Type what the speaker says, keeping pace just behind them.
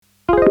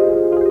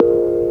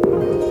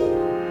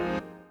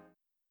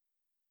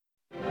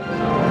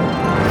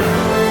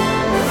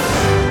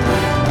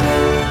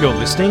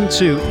listening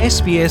to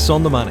SBS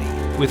On The Money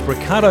with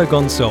Ricardo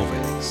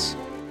Gonçalves.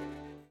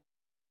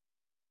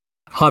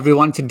 Hi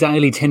everyone, it's a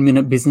daily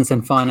 10-minute business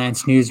and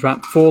finance news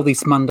wrap for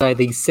this Monday,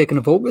 the 2nd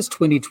of August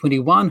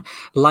 2021.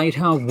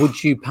 Later,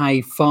 would you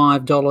pay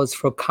 $5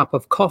 for a cup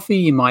of coffee?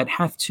 You might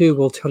have to.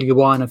 We'll tell you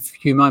why in a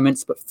few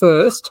moments. But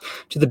first,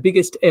 to the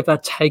biggest ever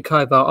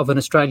takeover of an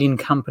Australian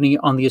company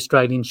on the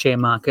Australian share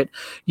market,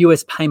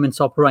 US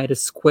payments operator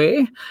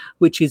Square,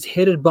 which is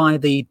headed by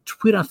the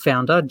Twitter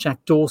founder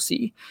Jack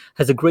Dorsey,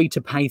 has agreed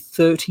to pay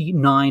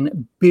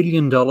 $39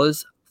 billion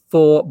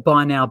for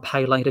buy now,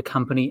 pay later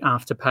company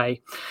Afterpay.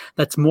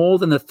 That's more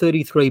than the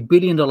 $33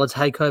 billion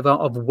takeover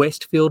of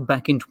Westfield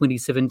back in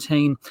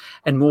 2017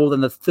 and more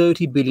than the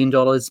 $30 billion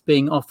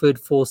being offered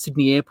for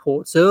Sydney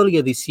Airports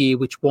earlier this year,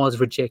 which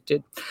was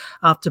rejected.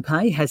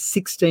 Afterpay has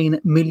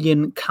 16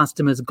 million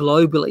customers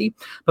globally,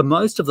 but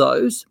most of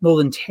those, more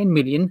than 10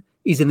 million,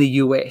 is in the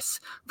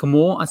US. For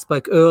more, I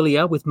spoke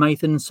earlier with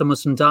Mathan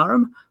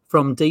Somasundaram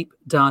from Deep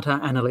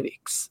Data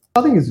Analytics.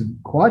 I think it's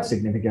quite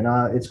significant.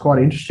 It's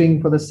quite interesting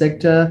for the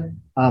sector.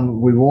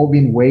 We've all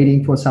been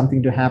waiting for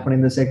something to happen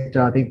in the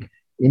sector. I think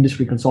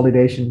industry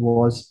consolidation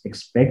was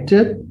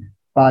expected,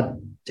 but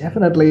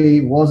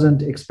definitely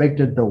wasn't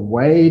expected the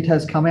way it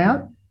has come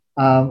out.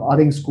 I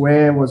think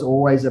Square was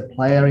always a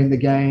player in the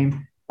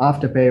game.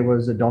 Afterpay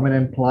was a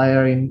dominant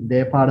player in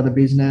their part of the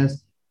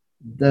business.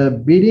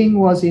 The bidding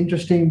was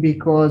interesting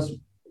because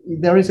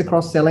there is a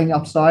cross-selling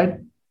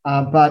upside,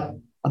 but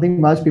I think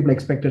most people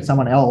expected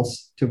someone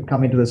else to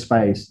come into the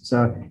space.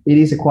 So it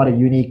is quite a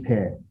unique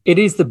pair. It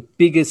is the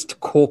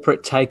biggest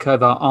corporate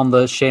takeover on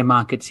the share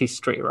market's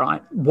history,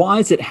 right? Why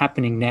is it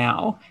happening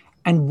now?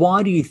 And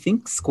why do you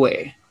think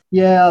Square?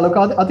 Yeah, look,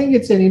 I think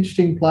it's an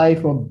interesting play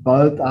for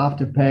both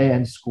Afterpay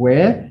and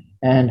Square.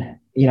 And,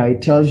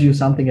 it tells you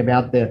something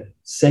about the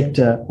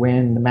sector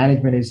when the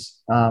management is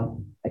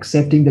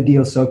accepting the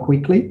deal so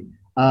quickly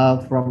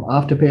from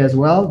Afterpay as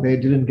well. They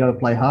didn't go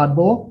play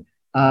hardball.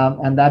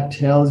 And that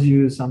tells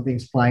you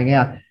something's playing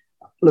out.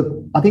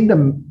 Look, I think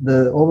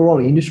the overall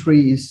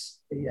industry is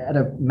at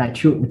a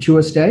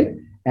mature state,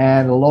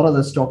 and a lot of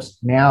the stocks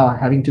now are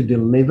having to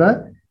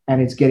deliver, and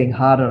it's getting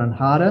harder and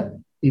harder.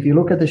 If you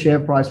look at the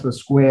share price for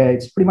Square,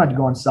 it's pretty much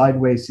gone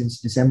sideways since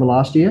December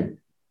last year,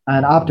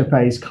 and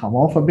Afterpay has come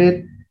off a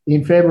bit.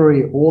 In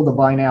February, all the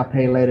buy now,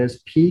 pay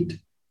laters peaked,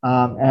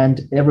 and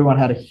everyone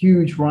had a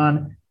huge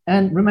run.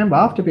 And remember,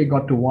 Afterpay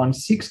got to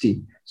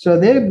 160. So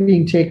they're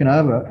being taken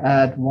over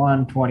at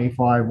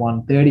 125,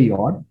 130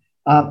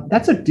 odd.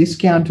 That's a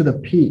discount to the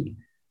peak.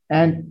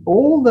 And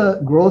all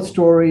the growth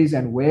stories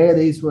and where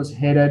this was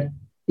headed,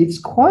 it's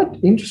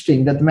quite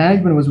interesting that the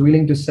management was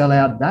willing to sell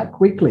out that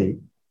quickly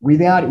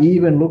without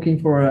even looking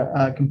for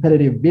a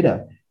competitive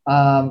bidder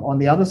on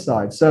the other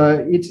side.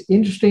 So it's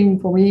interesting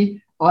for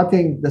me. I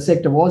think the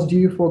sector was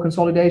due for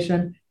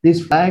consolidation.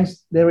 This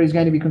flags there is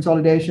going to be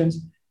consolidations.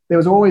 There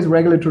was always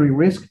regulatory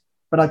risk.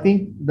 But I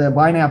think the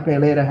buy now, pay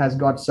later has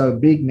got so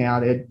big now,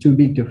 they're too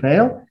big to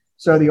fail.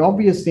 So the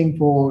obvious thing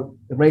for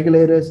the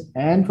regulators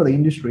and for the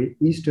industry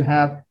is to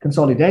have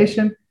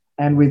consolidation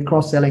and with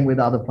cross-selling with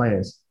other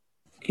players.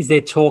 Is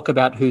there talk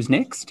about who's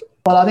next?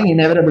 Well, I think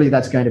inevitably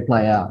that's going to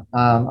play out.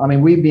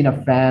 We've been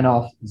a fan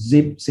of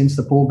Zip since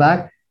the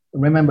pullback.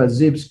 Remember,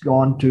 Zip's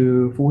gone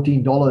to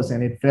 $14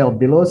 and it fell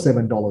below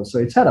 $7. So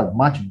it's had a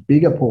much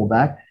bigger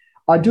pullback.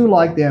 I do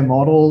like their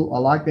model. I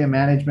like their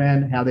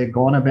management, how they've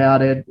gone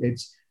about it.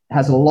 It's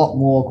has a lot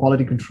more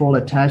quality control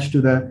attached to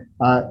the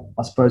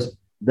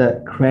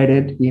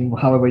credit in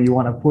however you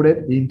want to put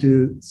it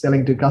into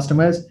selling to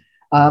customers.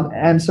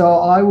 And so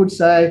I would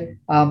say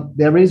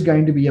there is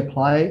going to be a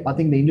play. I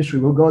think the industry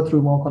will go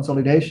through more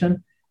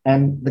consolidation,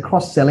 and the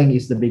cross-selling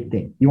is the big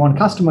thing. You want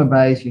customer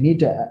base, you need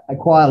to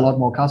acquire a lot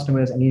more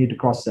customers, and you need to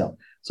cross-sell.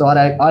 So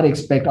I'd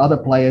expect other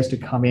players to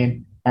come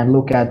in and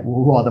look at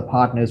who are the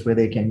partners where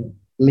they can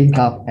link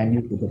up and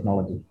use the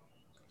technology.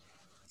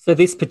 So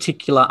this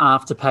particular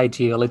Afterpay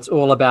deal, it's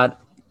all about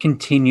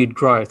continued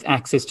growth,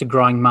 access to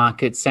growing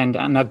markets, and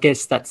I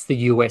guess that's the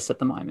US at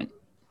the moment.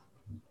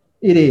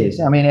 It is.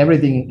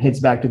 Everything heads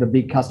back to the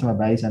big customer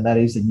base, and that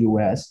is the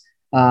US.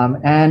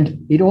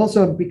 And it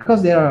also,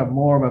 because they are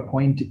more of a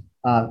point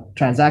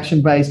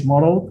transaction-based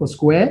model for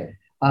Square,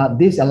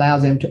 this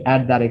allows them to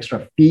add that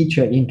extra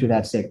feature into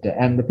that sector.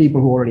 And the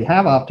people who already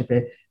have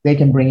Afterpay, they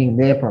can bring in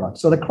their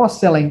products. So the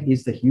cross-selling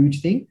is the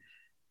huge thing.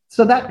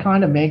 So that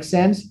kind of makes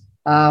sense.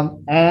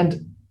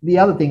 And the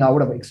other thing I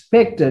would have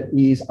expected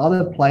is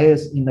other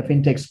players in the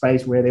fintech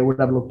space where they would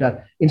have looked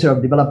at, instead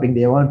of developing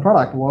their own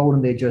product, why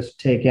wouldn't they just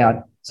take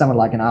out someone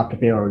like an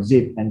Afterpay or a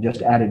Zip and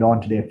just add it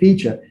on to their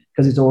feature,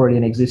 because it's already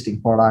an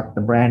existing product,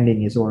 the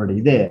branding is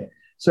already there.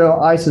 So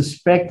I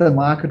suspect the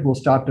market will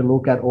start to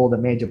look at all the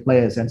major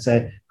players and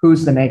say,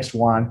 who's the next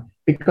one?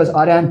 Because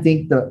I don't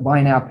think the buy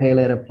now, pay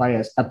later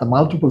players at the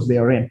multiples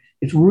they're in,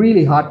 it's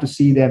really hard to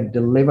see them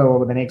deliver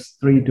over the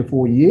next 3 to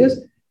 4 years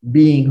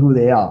being who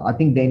they are. I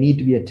think they need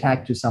to be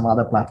attached to some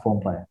other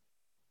platform player.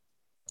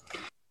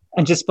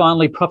 And just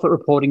finally, profit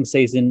reporting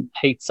season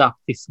heats up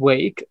this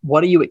week.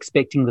 What are you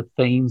expecting the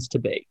themes to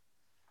be?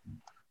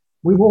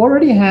 We've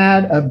already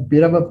had a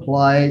bit of a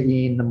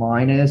play in the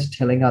miners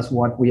telling us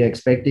what we are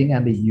expecting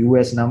and the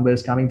US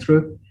numbers coming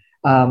through.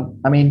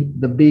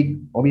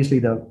 Obviously,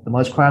 the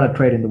most crowded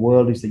trade in the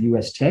world is the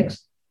US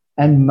techs,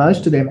 and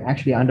most of them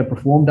actually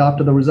underperformed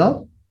after the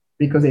result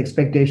because the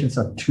expectations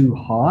are too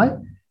high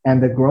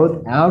and the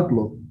growth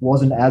outlook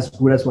wasn't as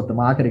good as what the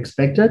market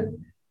expected.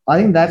 I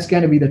think that's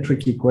going to be the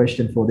tricky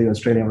question for the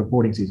Australian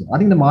reporting season. I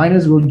think the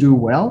miners will do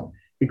well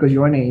because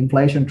you're in an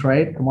inflation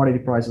trade, commodity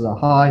prices are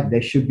high,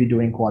 they should be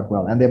doing quite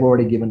well. And they've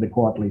already given the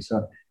quarterly,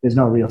 so there's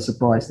no real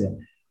surprise there.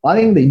 I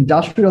think the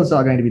industrials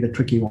are going to be the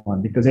tricky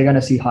one because they're going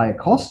to see higher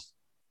costs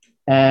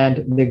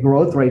and their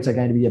growth rates are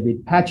going to be a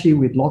bit patchy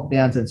with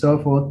lockdowns and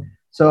so forth.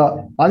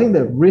 So I think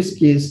the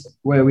risk is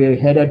where we're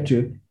headed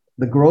to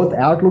the growth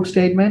outlook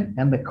statement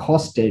and the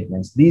cost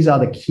statements. These are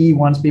the key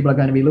ones people are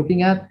going to be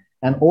looking at.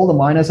 And all the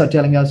miners are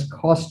telling us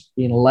cost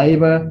in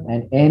labor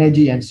and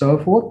energy and so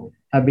forth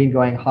have been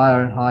going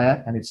higher and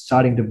higher, and it's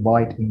starting to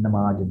bite in the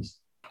margins.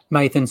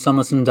 Mathan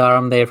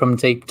Somasundaram there from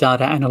Deep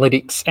Data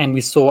Analytics, and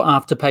we saw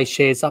Afterpay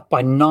shares up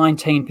by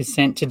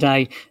 19%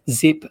 today.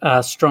 Zip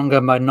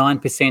stronger by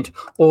 9%.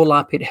 All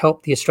up, it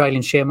helped the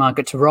Australian share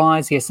market to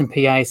rise. The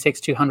S&P ASX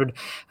 200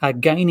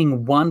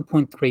 gaining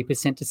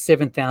 1.3% to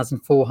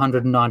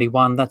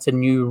 7,491. That's a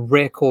new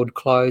record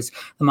close.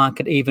 The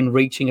market even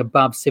reaching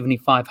above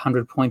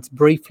 7,500 points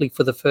briefly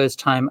for the first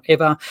time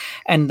ever.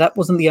 And that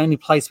wasn't the only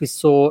place we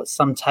saw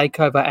some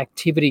takeover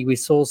activity. We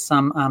saw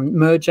some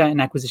merger and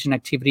acquisition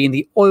activity in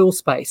the oil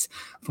space.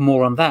 For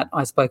more on that,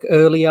 I spoke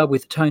earlier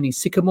with Tony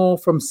Sycamore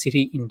from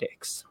City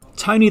Index.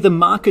 Tony, the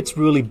market's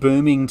really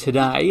booming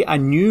today. A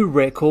new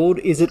record.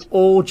 Is it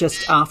all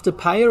just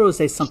Afterpay or is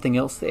there something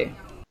else there?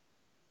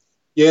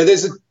 Yeah,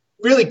 there's a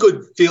really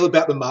good feel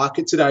about the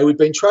market today. We've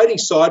been trading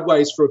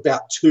sideways for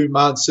about 2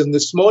 months, and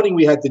this morning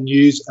we had the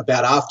news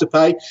about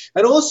Afterpay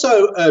and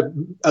also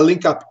a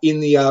link up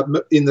in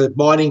the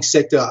mining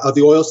sector, of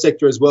the oil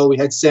sector as well. We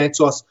had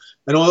Santos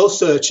and Oil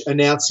Search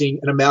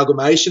announcing an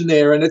amalgamation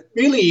there, and it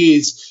really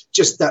is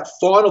just that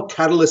final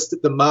catalyst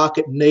that the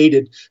market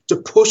needed to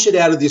push it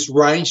out of this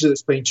range that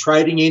it's been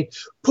trading in,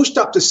 pushed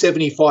up to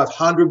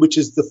 7,500, which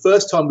is the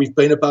first time we've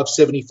been above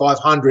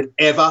 7,500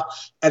 ever,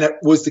 and it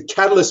was the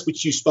catalyst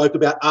which you spoke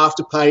about,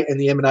 Afterpay and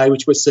the M&A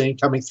which we're seeing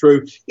coming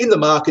through in the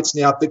markets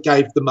now, that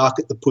gave the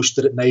market the push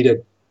that it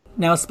needed.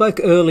 Now, I spoke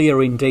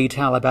earlier in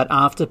detail about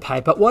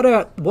Afterpay, but what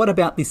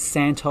about this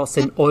Santos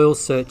and Oil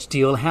Search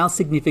deal? How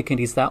significant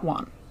is that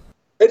one?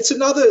 It's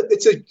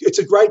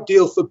a great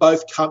deal for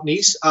both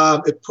companies.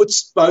 It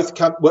puts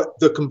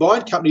the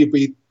combined company will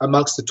be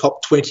amongst the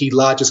top 20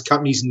 largest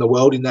companies in the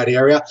world in that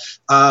area.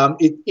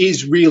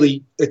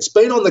 It's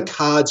been on the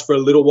cards for a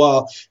little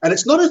while, and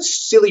it's not a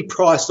silly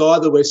price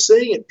either. We're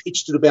seeing it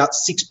pitched at about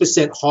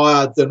 6%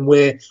 higher than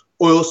where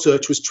Oil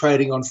Search was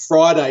trading on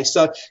Friday.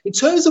 So in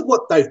terms of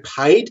what they've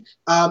paid,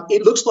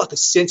 it looks like a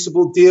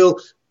sensible deal,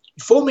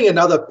 forming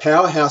another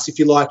powerhouse, if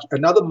you like,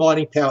 another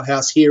mining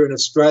powerhouse here in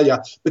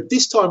Australia. But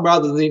this time,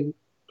 rather than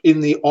in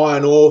the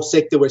iron ore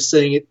sector, we're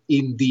seeing it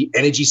in the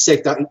energy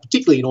sector,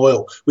 particularly in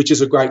oil, which is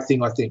a great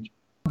thing, I think.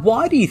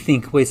 Why do you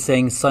think we're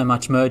seeing so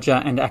much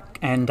merger and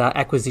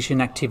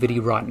acquisition activity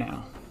right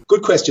now?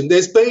 Good question.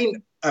 There's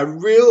been a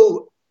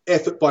real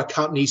effort by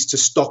companies to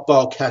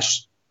stockpile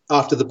cash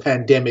after the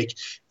pandemic,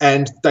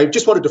 and they've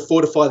just wanted to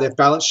fortify their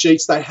balance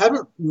sheets. They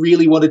haven't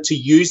really wanted to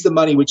use the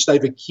money which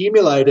they've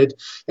accumulated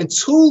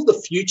until the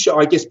future,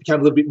 I guess,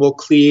 became a little bit more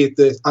clear.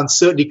 The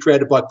uncertainty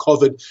created by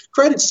COVID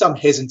created some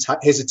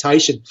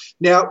hesitation.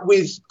 Now,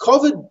 with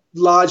COVID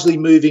largely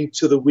moving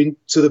to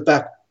the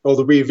back, or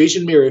the rear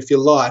vision mirror, if you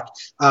like,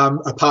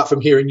 apart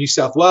from here in New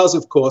South Wales,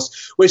 of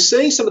course, we're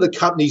seeing some of the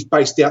companies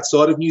based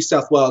outside of New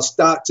South Wales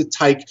start to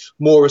take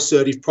more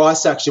assertive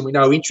price action. We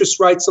know interest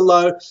rates are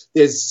low.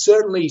 There's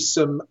certainly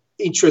some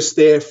interest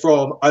there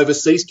from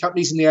overseas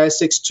companies in the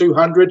ASX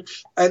 200,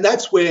 and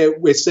that's where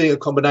we're seeing a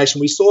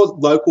combination. We saw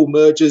local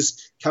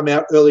mergers come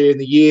out earlier in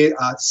the year,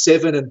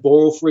 Seven and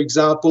Boral, for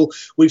example.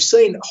 We've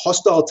seen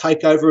hostile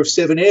takeover of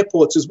Seven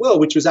airports as well,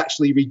 which was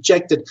actually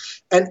rejected.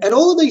 And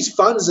all of these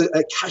funds are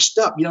cashed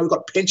up. You know, we've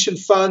got pension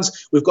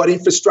funds, we've got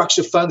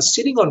infrastructure funds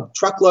sitting on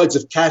truckloads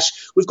of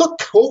cash. We've got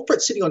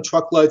corporates sitting on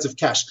truckloads of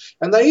cash,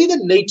 and they either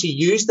need to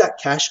use that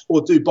cash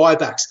or do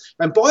buybacks.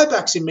 And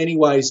buybacks in many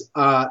ways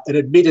are an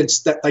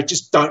admittance that they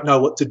just don't know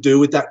what to do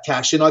with that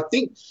cash. And I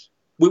think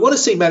we want to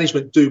see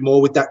management do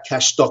more with that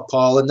cash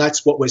stockpile, and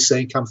that's what we're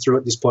seeing come through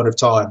at this point of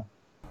time.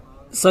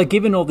 So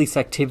given all this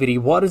activity,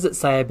 what does it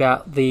say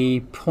about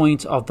the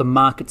point of the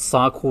market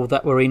cycle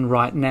that we're in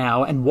right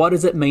now, and what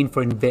does it mean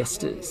for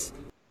investors?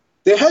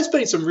 There has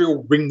been some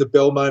real ring the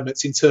bell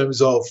moments in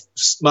terms of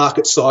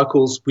market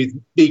cycles with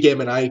big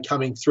M&A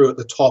coming through at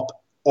the top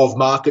of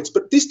markets.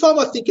 But this time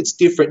I think it's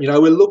different. You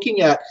know, we're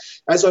looking at,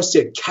 as I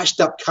said,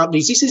 cashed up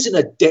companies. This isn't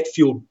a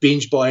debt-fueled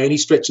binge by any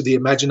stretch of the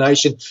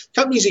imagination.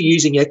 Companies are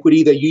using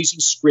equity. They're using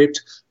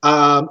script.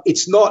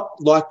 It's not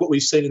like what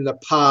we've seen in the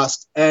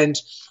past. And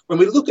when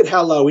we look at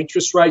how low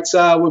interest rates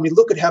are, when we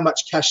look at how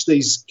much cash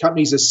these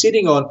companies are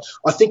sitting on,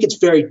 I think it's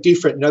very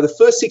different. You know, the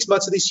first 6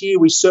 months of this year,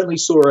 we certainly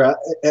saw,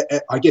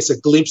 a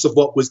glimpse of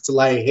what was to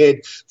lay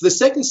ahead. For the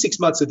second 6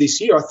 months of this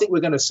year, I think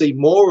we're going to see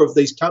more of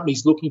these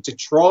companies looking to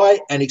try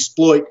and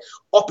exploit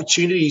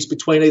opportunities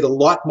between either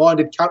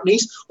like-minded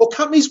companies or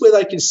companies where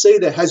they can see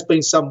there has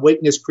been some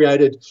weakness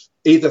created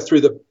either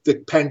through the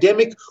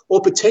pandemic or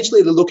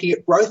potentially they're looking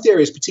at growth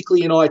areas,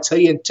 particularly in IT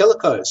and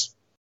telecos.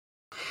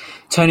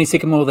 Tony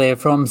Sycamore there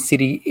from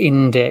City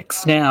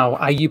Index. Now,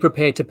 are you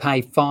prepared to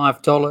pay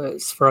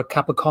 $5 for a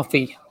cup of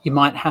coffee? You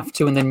might have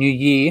to in the new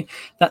year.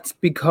 That's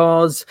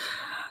because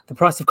the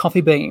price of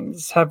coffee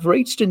beans have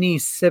reached a near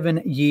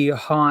 7-year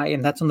high,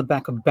 and that's on the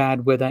back of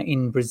bad weather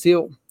in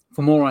Brazil.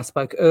 For more, I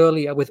spoke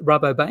earlier with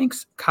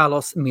Rabobank's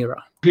Carlos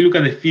Mira. If you look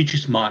at the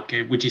futures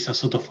market, which is a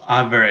sort of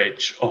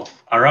average of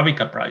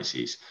Arabica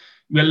prices,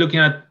 we are looking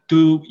at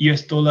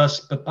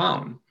 $2 per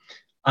pound.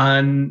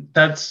 And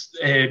that's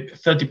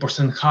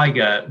 30%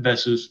 higher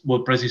versus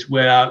what prices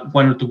were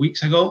 1 or 2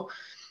 weeks ago.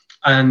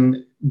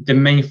 And the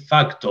main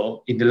factor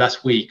in the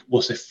last week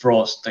was a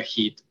frost that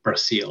hit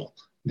Brazil,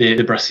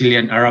 the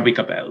Brazilian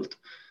Arabica belt.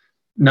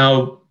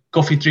 Now,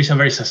 coffee trees are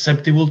very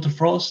susceptible to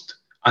frost,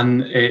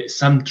 and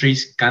some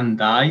trees can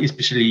die,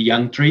 especially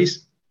young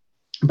trees.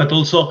 But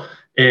also,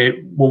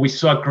 what we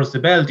saw across the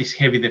belt is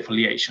heavy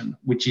defoliation,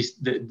 which is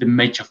the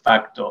major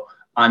factor,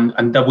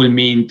 and that will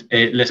mean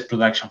less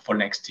production for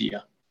next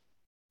year.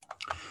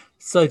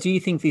 So do you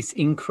think this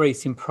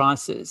increase in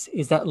prices,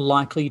 is that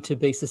likely to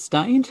be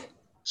sustained?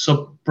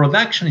 So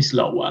production is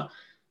lower.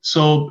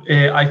 So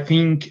I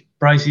think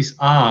prices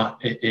are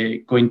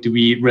going to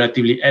be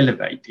relatively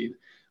elevated.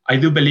 I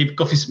do believe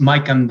coffees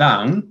might come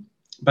down,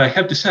 but I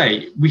have to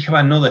say, we have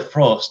another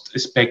frost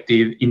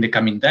expected in the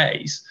coming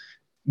days.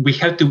 We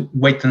have to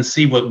wait and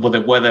see what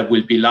the weather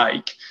will be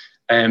like.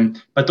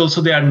 But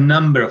also there are a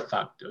number of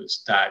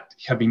factors that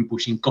have been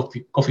pushing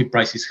coffee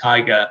prices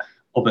higher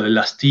over the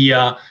last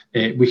year.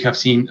 We have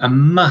seen a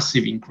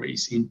massive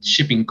increase in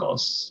shipping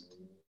costs,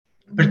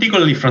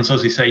 particularly from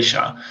Southeast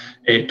Asia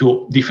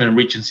to different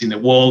regions in the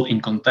world in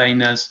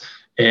containers.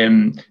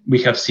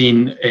 We have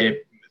seen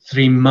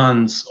 3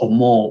 months or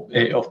more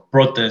of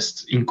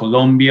protests in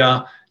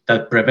Colombia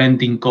that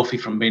preventing coffee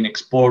from being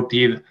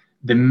exported.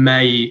 The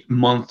May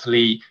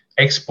monthly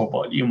export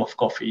volume of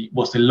coffee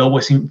was the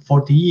lowest in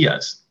 40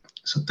 years.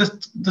 So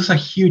those are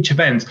huge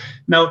events.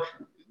 Now,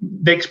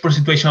 the export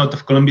situation out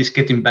of Colombia is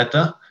getting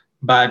better,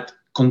 but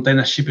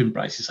container shipping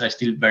prices are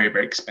still very,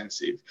 very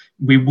expensive.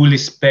 We will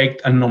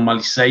expect a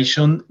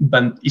normalization,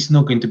 but it's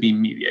not going to be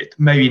immediate,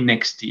 maybe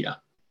next year.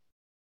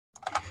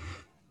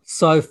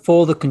 So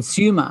for the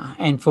consumer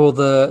and for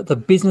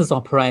the business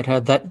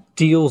operator that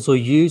deals or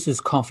uses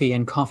coffee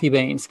and coffee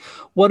beans,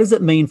 what does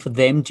it mean for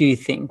them, do you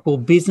think? Will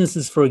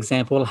businesses, for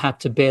example, have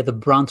to bear the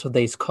brunt of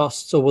these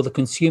costs, or will the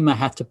consumer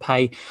have to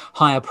pay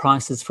higher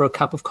prices for a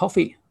cup of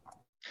coffee?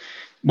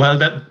 Well,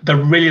 that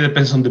really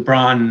depends on the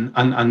brand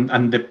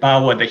and the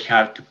power they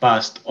have to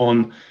pass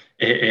on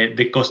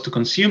the cost to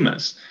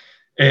consumers.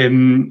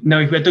 Now,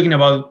 if we're talking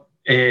about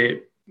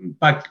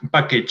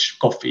packaged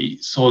coffee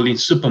sold in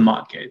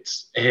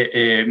supermarkets,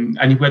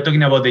 and if we're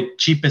talking about the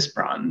cheapest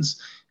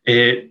brands,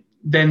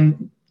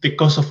 then the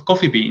cost of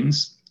coffee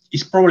beans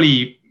is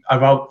probably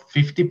about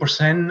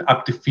 50%,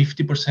 up to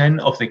 50%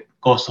 of the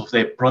cost of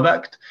the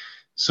product.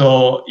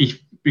 So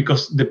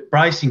because the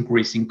price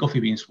increase in coffee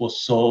beans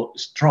was so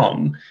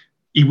strong,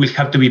 it will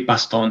have to be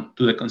passed on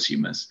to the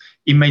consumers.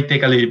 It may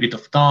take a little bit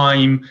of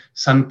time.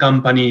 Some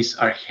companies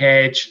are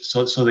hedged,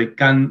 so they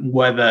can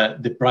weather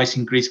the price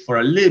increase for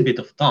a little bit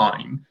of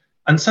time.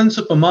 And some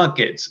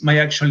supermarkets may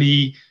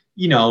actually,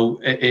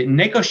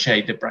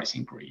 negotiate the price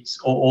increase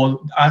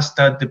or ask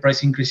that the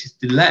price increase is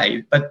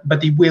delayed,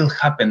 but it will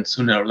happen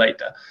sooner or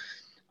later.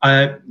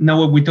 Now,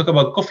 when we talk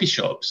about coffee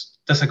shops,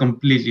 that's a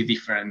completely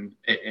different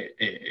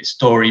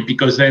story,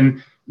 because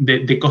then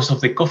the cost of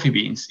the coffee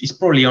beans is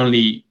probably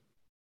only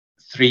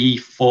 3,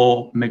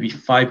 4, maybe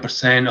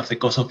 5% of the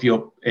cost of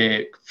your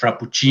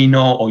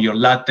frappuccino or your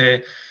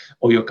latte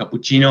or your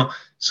cappuccino.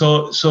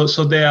 So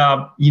there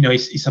are,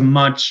 it's a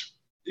much,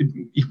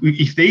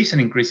 if there is an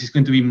increase, it's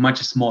going to be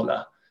much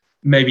smaller,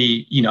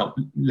 maybe,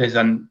 less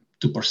than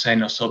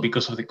 2% or so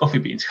because of the coffee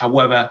beans.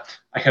 However,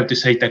 I have to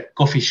say that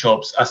coffee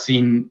shops are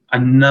seeing a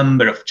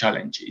number of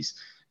challenges.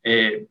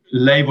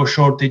 Labor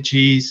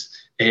shortages,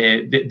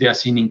 they are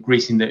seeing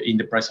increase in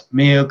the price of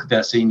milk, they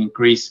are seeing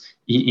increase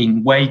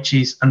in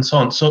wages and so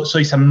on. So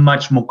it's a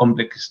much more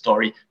complex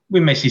story.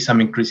 We may see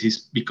some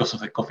increases because of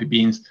the coffee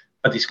beans,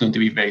 but it's going to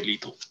be very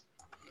little.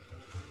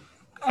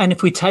 And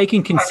if we take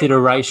in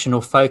consideration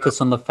or focus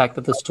on the fact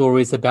that the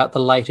story is about the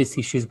latest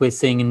issues we're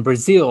seeing in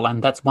Brazil,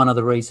 and that's one of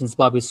the reasons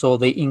why we saw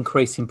the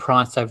increase in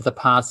price over the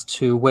past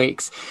 2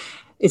 weeks,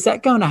 is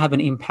that going to have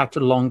an impact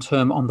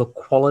long-term on the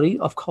quality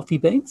of coffee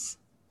beans?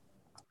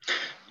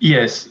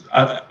 Yes,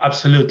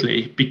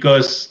 absolutely,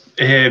 because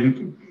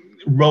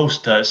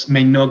roasters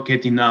may not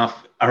get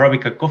enough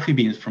Arabica coffee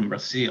beans from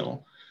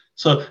Brazil.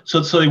 So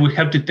they will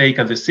have to take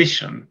a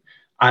decision,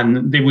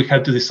 and they will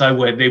have to decide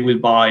whether they will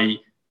buy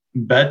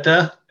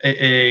better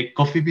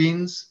coffee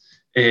beans,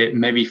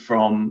 maybe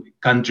from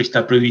countries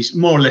that produce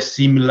more or less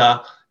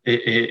similar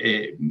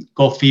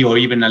coffee, or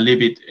even a little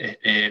bit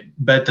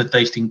better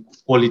tasting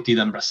quality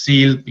than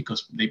Brazil,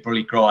 because they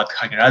probably grow at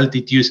higher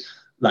altitudes,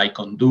 like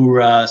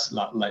Honduras,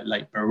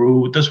 like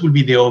Peru. Those will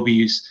be the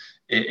obvious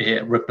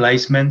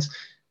replacements.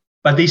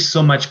 But there's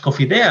so much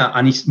coffee there,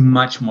 and it's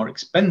much more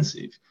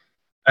expensive.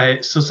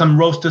 So some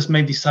roasters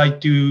may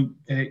decide to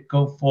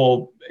go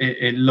for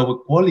lower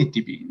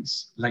quality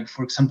beans, like,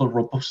 for example,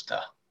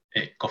 Robusta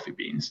coffee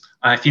beans.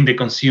 I think the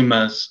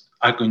consumers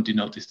are going to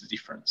notice the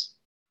difference.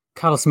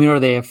 Carlos Mira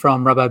there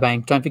from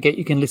Rabobank. Don't forget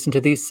you can listen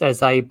to this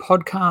as a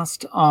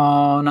podcast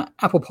on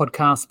Apple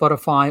Podcasts,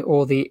 Spotify,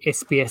 or the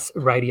SBS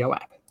radio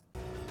app.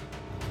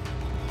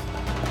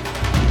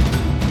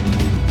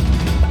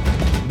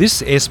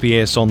 This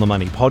SBS On The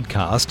Money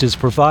podcast is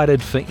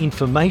provided for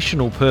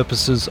informational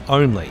purposes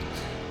only.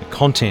 The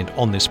content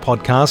on this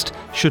podcast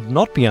should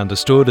not be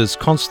understood as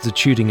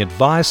constituting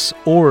advice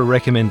or a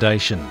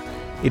recommendation.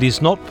 It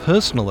is not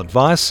personal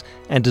advice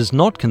and does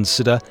not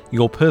consider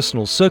your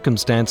personal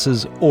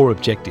circumstances or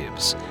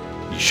objectives.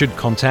 You should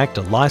contact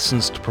a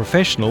licensed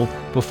professional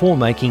before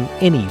making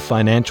any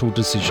financial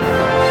decision.